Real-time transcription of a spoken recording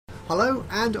Hello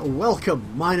and welcome.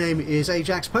 My name is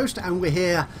Ajaxpost and we're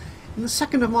here in the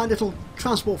second of my little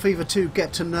Transport Fever 2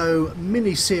 Get to Know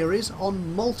mini-series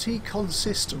on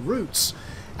multi-consist routes.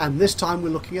 And this time we're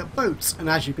looking at boats, and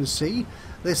as you can see,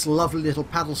 this lovely little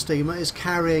paddle steamer is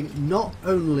carrying not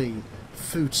only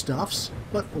foodstuffs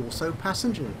but also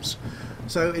passengers.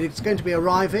 So it's going to be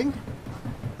arriving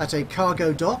at a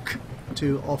cargo dock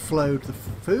to offload the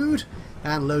food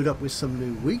and load up with some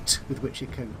new wheat with which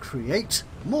it can create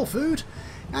more food,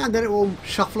 and then it will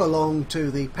shuffle along to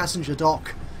the passenger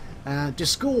dock and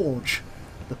disgorge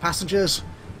the passengers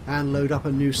and load up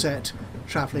a new set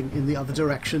travelling in the other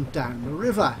direction down the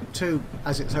river to,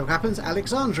 as it so happens,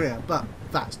 Alexandria, but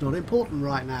that's not important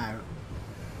right now.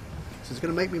 So it's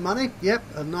going to make me money. Yep,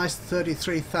 a nice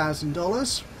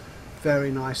 $33,000. Very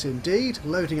nice indeed.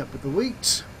 Loading up with the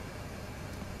wheat.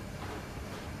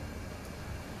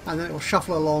 And then it will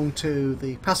shuffle along to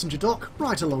the passenger dock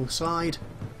right alongside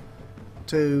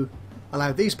to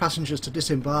allow these passengers to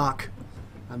disembark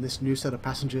and this new set of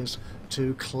passengers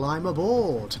to climb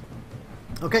aboard.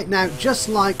 Okay, now just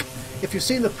like if you've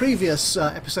seen the previous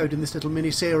episode in this little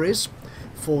mini-series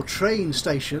for train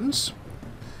stations,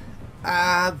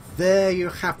 there you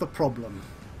have the problem.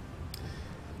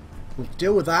 We'll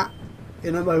deal with that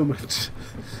in a moment.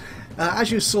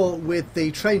 As you saw with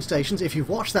the train stations, if you've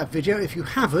watched that video, if you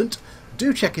haven't,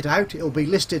 do check it out. It'll be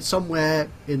listed somewhere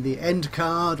in the end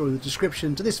card or in the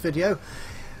description to this video.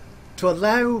 To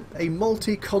allow a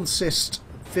multi-consist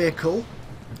vehicle,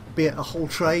 be it a whole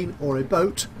train or a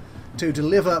boat, to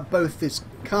deliver both its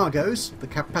cargoes, the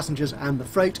passengers and the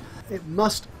freight, it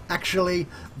must actually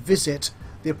visit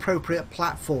the appropriate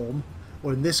platform,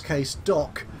 or in this case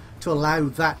dock, to allow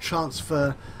that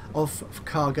transfer of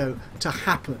cargo to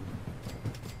happen.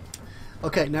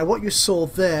 Okay, now what you saw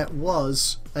there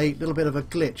was a little bit of a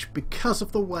glitch because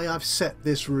of the way I've set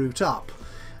this route up.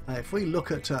 If we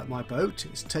look at my boat,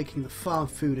 it's taking the farm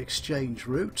food exchange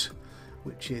route,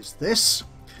 which is this,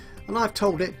 and I've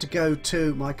told it to go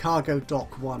to my cargo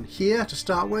dock 1 here to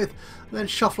start with, and then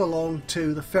shuffle along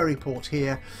to the ferry port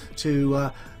here to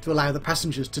allow the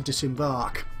passengers to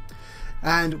disembark.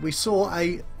 And we saw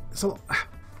a sort of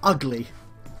ugly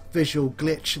visual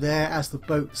glitch there as the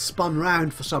boat spun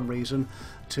round for some reason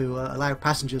to allow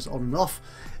passengers on and off,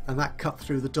 and that cut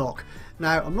through the dock.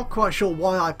 Now I'm not quite sure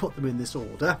why I put them in this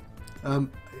order. It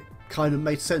kind of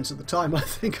made sense at the time, I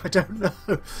think, I don't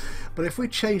know. But if we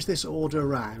change this order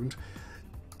around,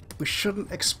 we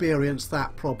shouldn't experience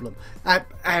that problem.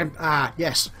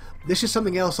 Yes, this is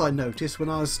something else I noticed when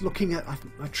I was looking at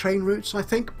my train routes, I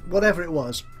think, whatever it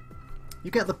was. You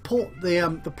get the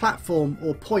platform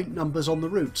or point numbers on the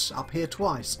routes up here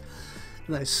twice,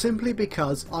 and that is simply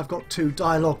because I've got two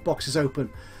dialog boxes open: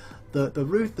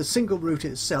 the single route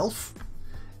itself,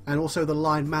 and also the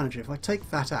line manager. If I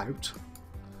take that out,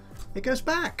 it goes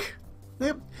back.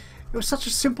 Yep. It was such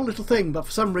a simple little thing, but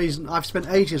for some reason I've spent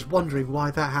ages wondering why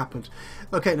that happened.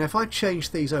 Okay, now if I change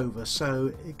these over,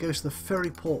 so it goes to the ferry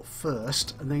port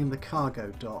first, and then the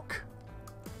cargo dock.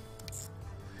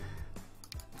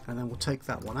 And then we'll take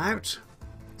that one out,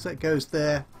 so it goes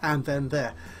there and then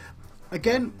there.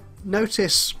 Again,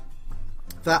 notice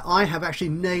that I have actually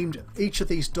named each of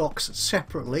these docks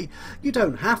separately. You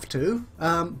don't have to.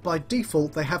 By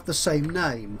default they have the same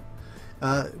name.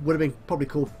 Would have been probably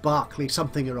called Barclay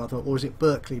something or other, or is it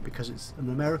Berkeley because it's an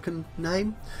American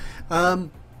name?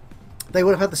 They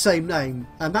would have had the same name,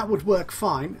 and that would work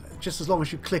fine just as long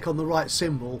as you click on the right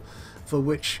symbol for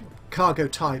which cargo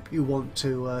type you want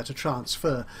to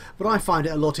transfer. But I find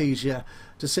it a lot easier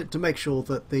to make sure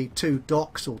that the two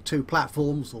docks or two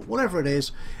platforms or whatever it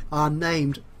is are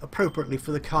named appropriately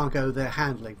for the cargo they're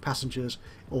handling, passengers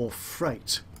or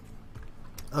freight.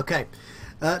 Okay,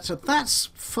 so that's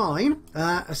fine.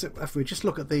 If we just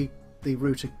look at the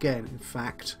route again, in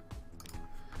fact,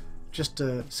 just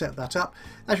to set that up,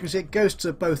 as you can see, it goes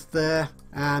to both there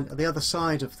and the other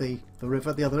side of the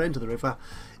river, the other end of the river.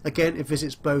 Again, it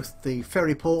visits both the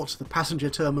ferry port, the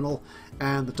passenger terminal,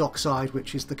 and the dockside,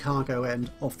 which is the cargo end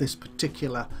of this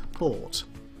particular port.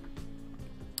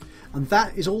 And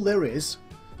that is all there is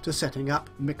to setting up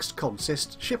mixed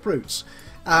consist ship routes.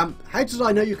 How did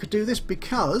I know you could do this?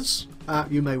 Because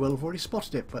you may well have already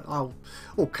spotted it, but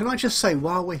can I just say,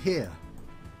 while we're here,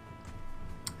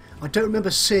 I don't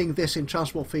remember seeing this in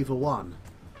Transport Fever 1.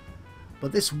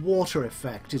 But this water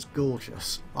effect is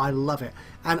gorgeous. I love it.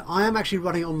 And I am actually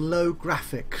running on low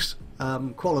graphics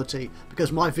quality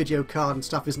because my video card and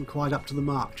stuff isn't quite up to the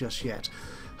mark just yet.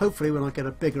 Hopefully when I get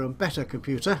a bigger and better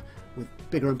computer with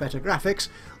bigger and better graphics,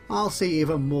 I'll see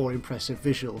even more impressive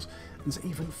visuals. There's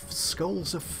even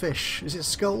skulls of fish. Is it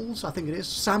skulls? I think it is.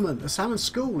 Salmon. A salmon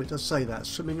school, it does say that,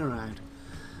 swimming around.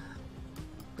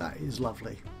 That is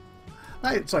lovely.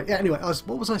 Sorry, yeah, anyway,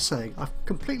 what was I saying? I've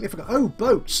completely forgot. Oh,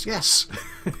 boats, yes.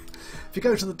 If you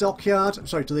go to the dockyard,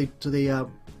 sorry, to the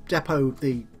depot,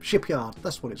 the shipyard,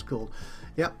 that's what it's called.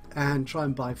 Yep, and try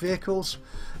and buy vehicles.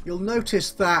 You'll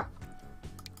notice that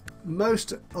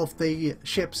most of the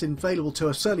ships available to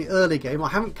us, certainly early game, I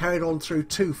haven't carried on through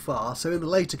too far, so in the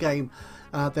later game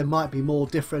there might be more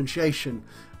differentiation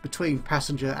between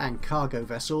passenger and cargo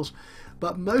vessels,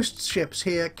 but most ships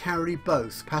here carry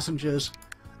both passengers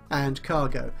and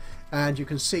cargo, and you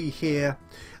can see here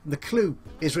the clue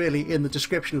is really in the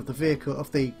description of the vehicle,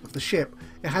 of the ship.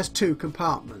 It has two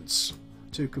compartments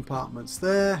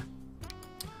there.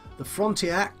 The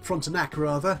Frontenac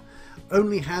rather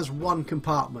only has one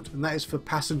compartment, and that is for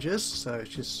passengers, so it's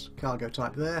just cargo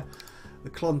type there. The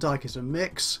Klondike is a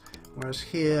mix, whereas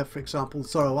here, for example,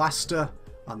 Zoroaster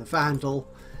and the Vandal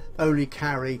only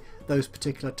carry those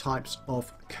particular types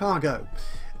of cargo.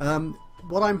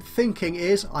 What I'm thinking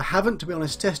is, I haven't, to be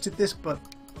honest, tested this, but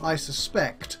I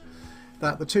suspect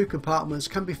that the two compartments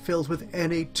can be filled with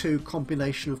any two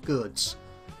combination of goods.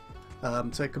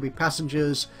 So it could be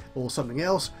passengers or something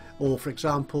else, or for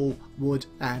example wood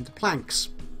and planks,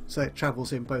 so it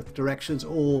travels in both directions,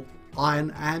 or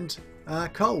iron and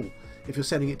coal if you're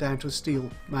sending it down to a steel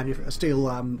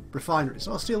refinery. It's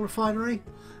not a steel refinery?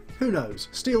 Who knows?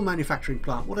 Steel manufacturing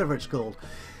plant, whatever it's called.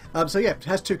 So yeah, it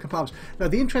has two compartments. Now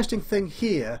the interesting thing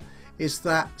here is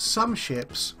that some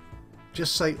ships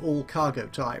just say all cargo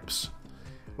types,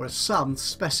 whereas some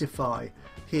specify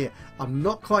here. I'm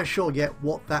not quite sure yet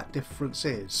what that difference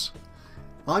is.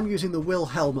 I'm using the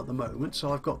Wilhelm at the moment,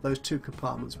 so I've got those two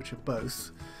compartments which are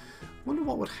both. I wonder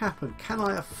what would happen. Can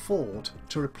I afford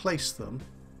to replace them?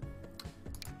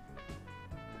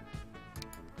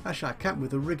 Actually, I can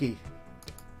with the Riggy,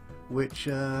 which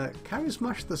carries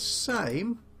much the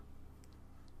same,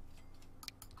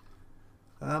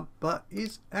 but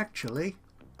is actually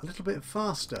a little bit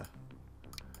faster.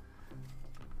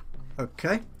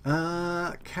 Okay,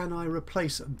 can I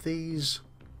replace these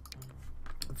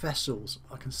vessels?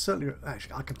 I can certainly,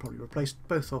 actually I can probably replace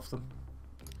both of them.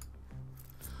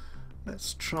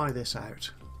 Let's try this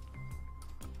out.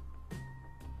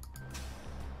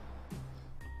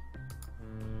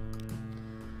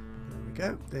 There we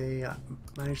go, they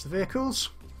manage the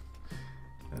vehicles,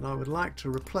 and I would like to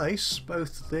replace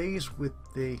both of these with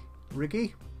the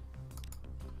Riggy.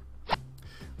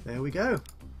 There we go.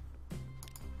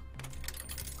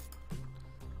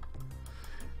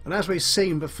 And as we've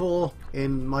seen before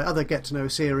in my other Get to Know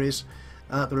series,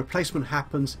 the replacement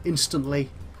happens instantly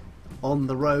on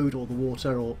the road or the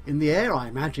water or in the air, I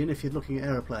imagine, if you're looking at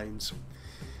aeroplanes.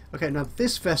 Okay, now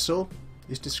this vessel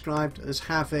is described as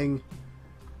having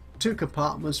two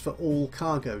compartments for all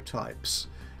cargo types.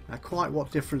 Now quite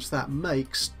what difference that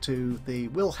makes to the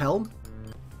Wilhelm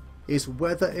is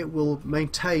whether it will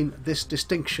maintain this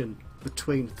distinction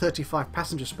between 35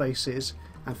 passenger spaces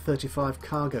and 35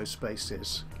 cargo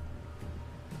spaces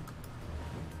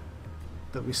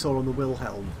that we saw on the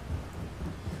Wilhelm.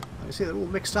 You see they're all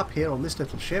mixed up here on this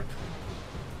little ship.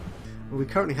 Well, we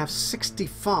currently have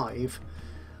 65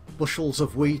 bushels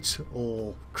of wheat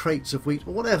or crates of wheat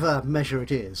or whatever measure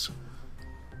it is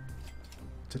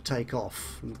to take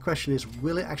off. And the question is,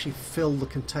 will it actually fill the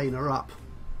container up?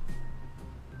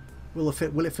 Will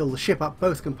it fill the ship up,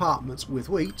 both compartments, with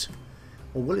wheat,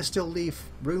 or will it still leave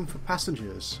room for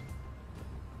passengers?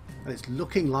 And it's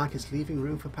looking like it's leaving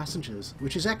room for passengers,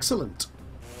 which is excellent.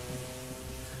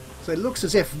 So it looks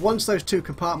as if once those two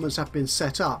compartments have been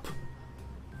set up,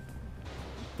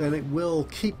 then it will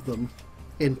keep them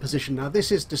in position. Now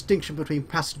this is distinction between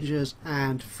passengers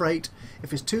and freight.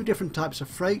 If it's two different types of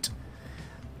freight,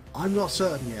 I'm not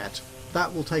certain yet.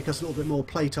 That will take us a little bit more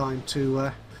playtime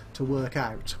to work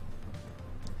out.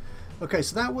 Okay,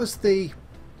 so that was the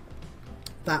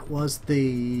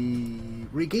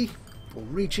Riggy or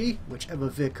Rigi, whichever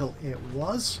vehicle it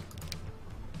was,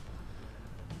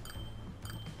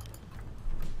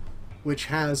 which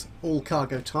has all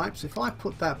cargo types. If I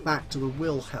put that back to the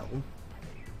Wilhelm,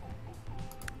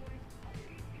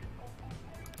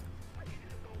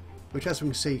 which as we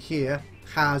can see here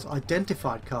has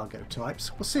identified cargo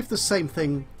types, we'll see if the same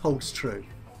thing holds true.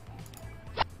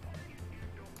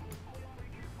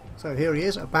 So here he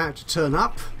is, about to turn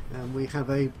up, and we have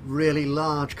a really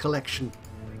large collection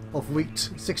of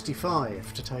wheat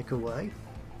 65 to take away.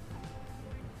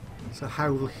 So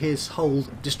how will his hold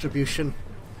distribution?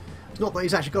 It's not that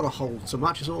he's actually got a hold so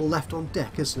much, it's all left on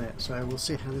deck, isn't it? So we'll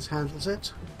see how this handles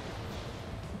it.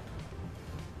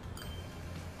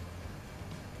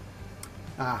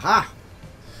 Aha!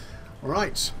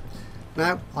 Alright.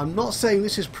 Now, I'm not saying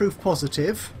this is proof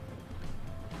positive,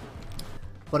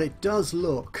 but it does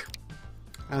look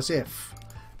as if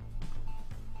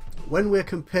when we're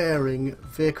comparing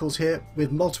vehicles here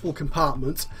with multiple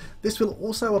compartments, this will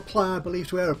also apply, I believe,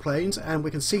 to aeroplanes, and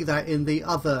we can see that in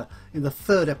the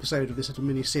third episode of this little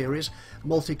mini-series,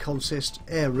 multi-consist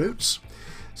air routes.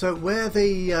 So where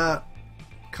the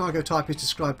cargo type is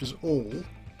described as all,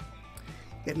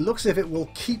 it looks as if it will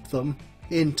keep them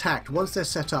intact once they're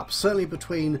set up, certainly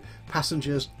between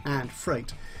passengers and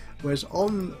freight. Whereas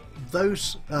on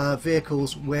those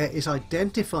vehicles where it's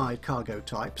identified cargo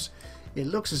types, it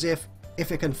looks as if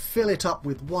it can fill it up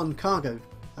with one cargo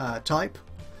type,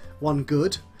 one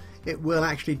good, it will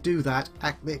actually do that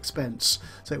at the expense.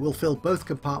 So it will fill both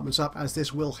compartments up, as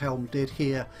this Wilhelm did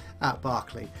here at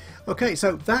Barclay. Okay,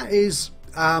 so that is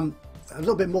a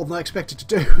little bit more than I expected to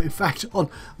do, in fact, on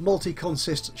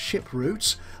multi-consist ship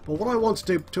routes. But what I want to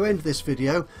do to end this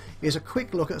video is a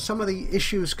quick look at some of the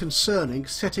issues concerning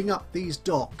setting up these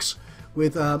docks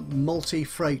with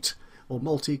multi-freight or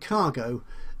multi-cargo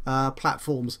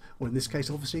platforms, or in this case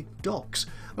obviously docks.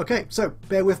 Okay, so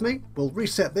bear with me, we'll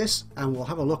reset this and we'll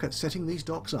have a look at setting these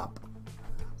docks up.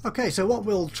 Okay, so what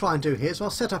we'll try and do here is I'll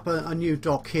set up a new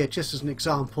dock here just as an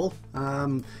example.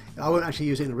 I won't actually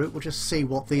use it in a route, we'll just see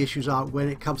what the issues are when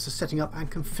it comes to setting up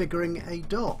and configuring a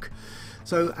dock.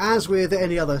 So as with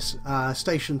any other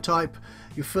station type,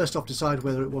 you first off decide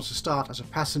whether it wants to start as a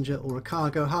passenger or a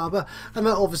cargo harbour, and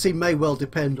that obviously may well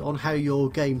depend on how your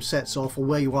game sets off or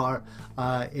where you are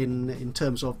in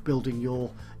terms of building your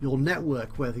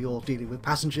network, whether you're dealing with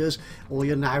passengers or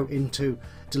you're now into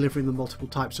delivering the multiple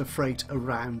types of freight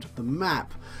around the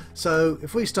map. So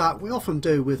if we start, we often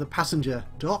do with a passenger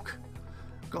dock.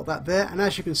 Got that there, and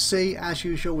as you can see, as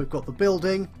usual, we've got the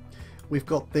building. We've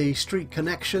got the street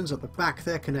connections at the back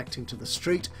there connecting to the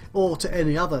street or to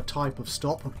any other type of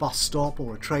stop, a bus stop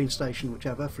or a train station,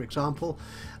 whichever, for example.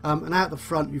 And out the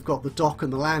front you've got the dock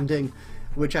and the landing,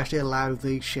 which actually allow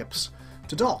the ships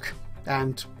to dock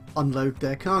and unload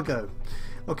their cargo.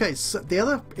 Okay, so the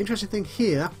other interesting thing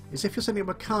here is if you're setting up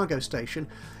a cargo station.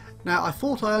 Now, I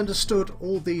thought I understood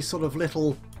all these sort of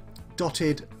little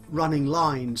dotted running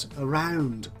lines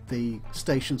around the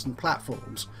stations and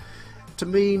platforms to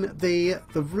mean the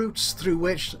routes through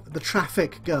which the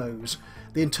traffic goes,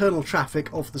 the internal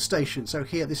traffic of the station. So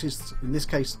here, this is in this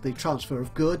case the transfer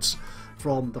of goods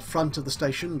from the front of the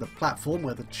station, the platform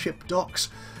where the ship docks,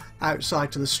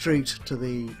 outside to the street, to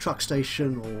the truck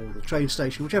station or the train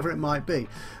station, whichever it might be.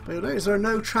 But you'll notice there are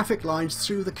no traffic lines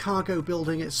through the cargo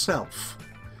building itself.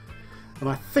 And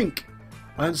I think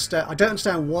I don't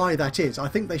understand why that is. I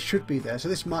think they should be there. So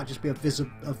this might just be a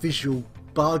visual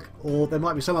bug, or there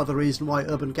might be some other reason why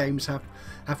Urban Games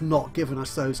have not given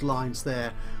us those lines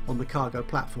there on the cargo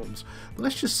platforms. But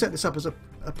let's just set this up as a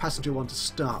passenger one to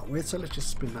start with. So let's just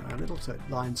spin that around a little so it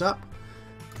lines up.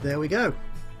 There we go.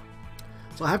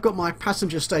 So I have got my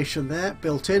passenger station there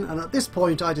built in, and at this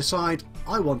point I decide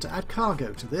I want to add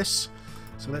cargo to this.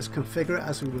 So let's configure it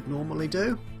as we would normally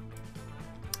do.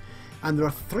 And there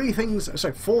are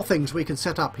four things we can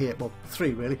set up here. Well,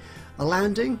 three really. A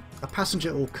landing, a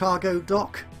passenger or cargo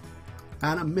dock,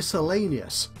 and a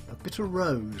miscellaneous, a bit of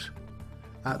road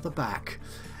at the back.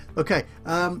 Okay,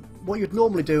 what you'd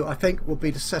normally do, I think, would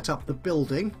be to set up the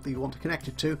building that you want to connect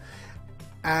it to.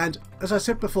 And as I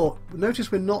said before,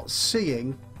 notice we're not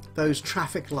seeing those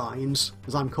traffic lines,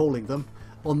 as I'm calling them,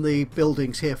 on the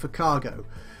buildings here for cargo.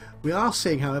 We are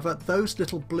seeing, however, those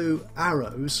little blue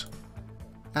arrows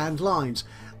and lines.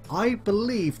 I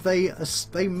believe they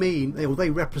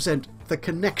represent the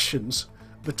connections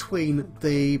between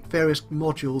the various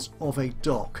modules of a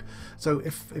dock. So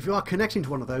if you are connecting to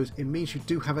one of those, it means you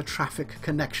do have a traffic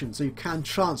connection, so you can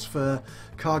transfer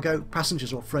cargo,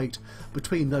 passengers or freight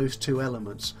between those two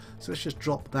elements. So let's just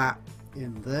drop that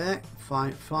in there,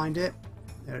 find it,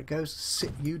 there it goes,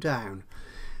 sit you down.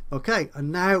 Okay,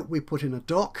 and now we put in a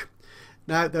dock.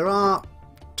 Now there are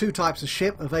two types of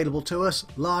ship available to us,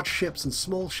 large ships and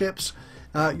small ships.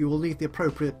 You will need the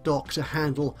appropriate dock to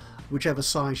handle whichever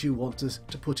size you want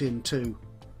to put into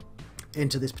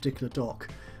this particular dock.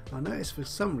 I noticed for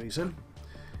some reason,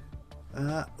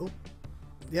 got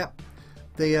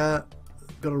a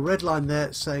red line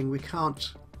there saying we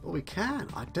can't, or we can.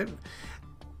 I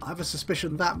have a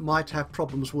suspicion that might have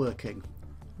problems working.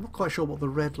 I'm not quite sure what the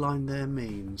red line there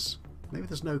means. Maybe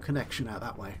there's no connection out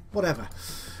that way. Whatever.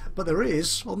 But there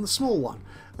is on the small one.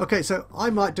 Okay, so I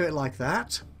might do it like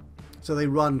that. So they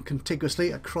run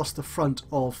contiguously across the front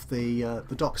of the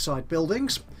dockside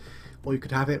buildings. or you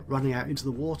could have it running out into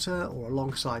the water or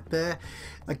alongside there.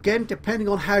 Again, depending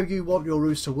on how you want your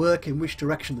routes to work, in which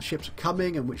direction the ships are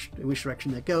coming and in which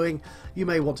direction they're going, you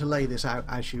may want to lay this out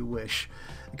as you wish.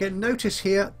 Again, notice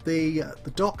here the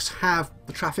docks have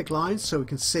the traffic lines, so we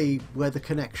can see where the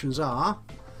connections are,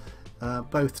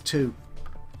 both to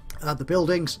the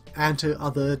buildings and to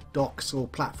other docks or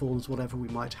platforms, whatever we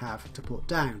might have to put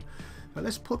down. But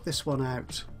let's put this one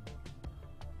out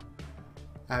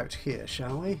here,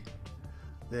 shall we?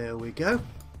 There we go.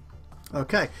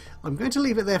 Okay, I'm going to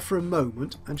leave it there for a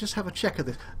moment and just have a check of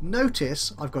this.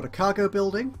 Notice I've got a cargo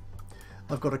building,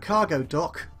 I've got a cargo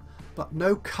dock, but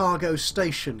no cargo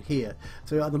station here.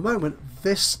 So at the moment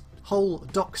this whole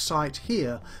dock site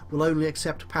here will only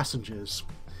accept passengers.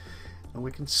 And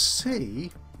we can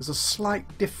see there's a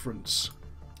slight difference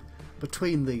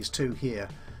between these two here.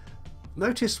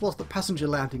 Notice what the passenger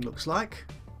landing looks like,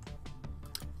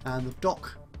 and the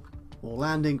dock or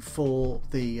landing for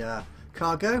the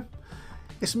cargo.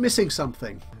 It's missing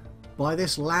something by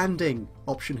this landing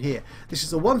option here. This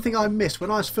is the one thing I missed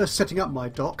when I was first setting up my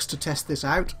docks to test this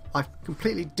out. I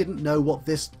completely didn't know what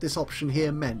this option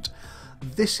here meant.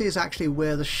 This is actually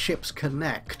where the ships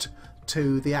connect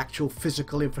to the actual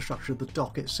physical infrastructure of the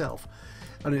dock itself,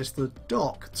 and it's the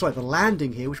the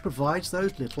landing here which provides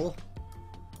those little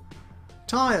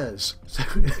tyres,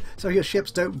 so your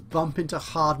ships don't bump into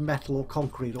hard metal or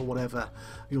concrete or whatever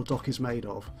your dock is made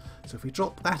of. So if we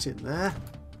drop that in there,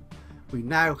 we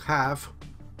now have,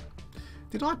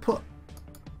 did I put,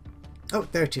 oh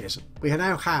there it is, we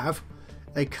now have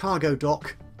a cargo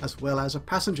dock as well as a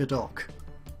passenger dock.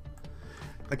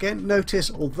 Again,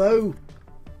 notice although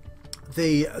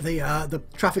the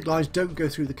traffic lines don't go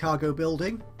through the cargo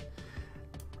building,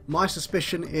 my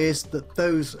suspicion is that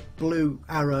those blue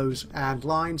arrows and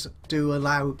lines do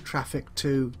allow traffic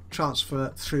to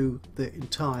transfer through the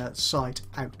entire site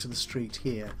out to the street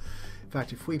here. In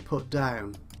fact, if we put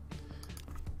down,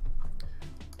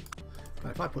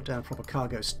 if I put down a proper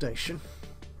cargo station,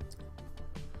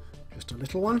 just a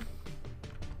little one,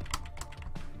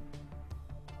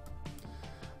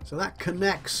 so that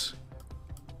connects,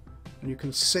 and you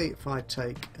can see if I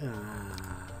take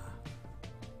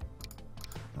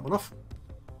that one off.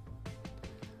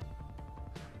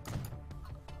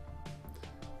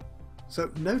 So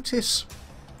notice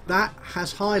that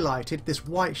has highlighted this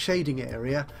white shading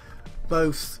area,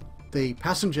 both the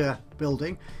passenger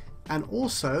building and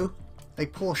also a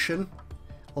portion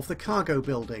of the cargo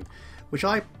building, which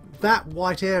that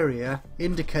white area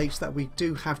indicates that we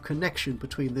do have connection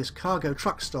between this cargo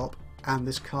truck stop and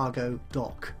this cargo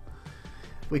dock.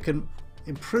 We can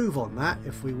improve on that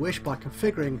if we wish by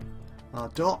configuring our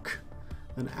dock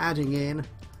and adding in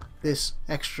this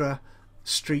extra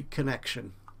street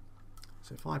connection.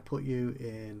 So if I put you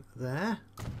in there,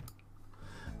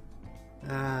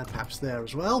 and perhaps there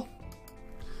as well,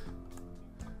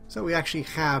 so we actually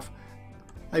have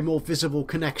a more visible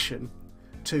connection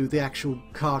to the actual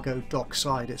cargo dock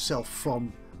side itself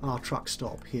from our truck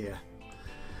stop here.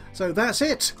 So that's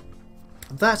it.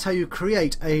 That's how you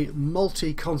create a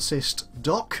multi-consist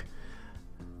dock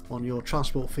on your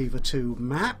Transport Fever 2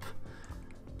 map.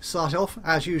 Start off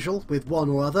as usual with one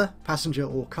or other passenger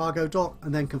or cargo dock,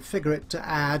 and then configure it to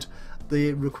add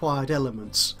the required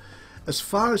elements. As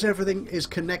far as everything is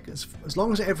connected, as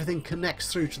long as everything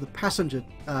connects through to the passenger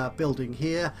building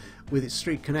here with its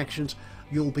street connections,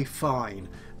 you'll be fine.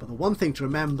 But the one thing to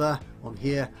remember on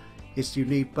here is you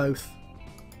need both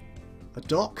a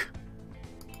dock,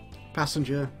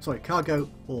 cargo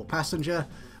or passenger,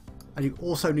 and you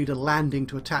also need a landing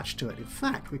to attach to it. In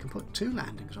fact, we can put two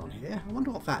landings on here. I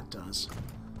wonder what that does.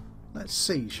 Let's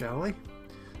see, shall we?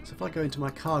 So if I go into my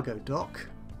cargo dock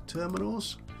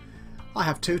terminals, I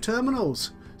have two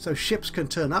terminals, so ships can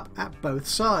turn up at both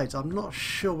sides. I'm not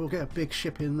sure we'll get a big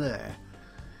ship in there.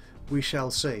 We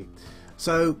shall see.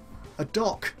 So a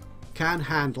dock can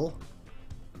handle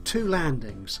two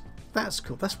landings. That's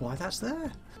cool. That's why that's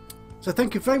there. So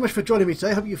thank you very much for joining me today.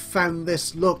 I hope you found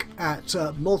this look at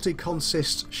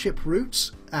multi-consist ship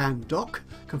routes and dock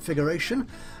configuration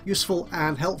useful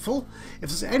and helpful. If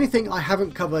there's anything I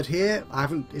haven't covered here, I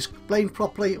haven't explained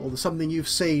properly, or there's something you've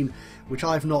seen which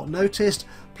I've not noticed,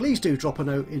 please do drop a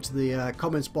note into the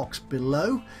comments box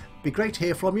below. It'd be great to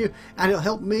hear from you, and it'll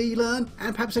help me learn,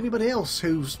 and perhaps anybody else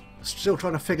who's still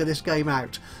trying to figure this game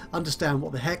out, understand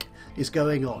what the heck is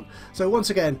going on. So once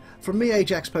again, from me,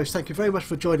 Ajaxpost, thank you very much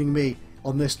for joining me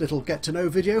on this little get to know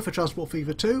video for Transport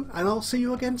Fever 2, and I'll see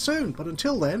you again soon. But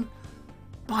until then,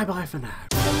 bye bye for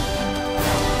now.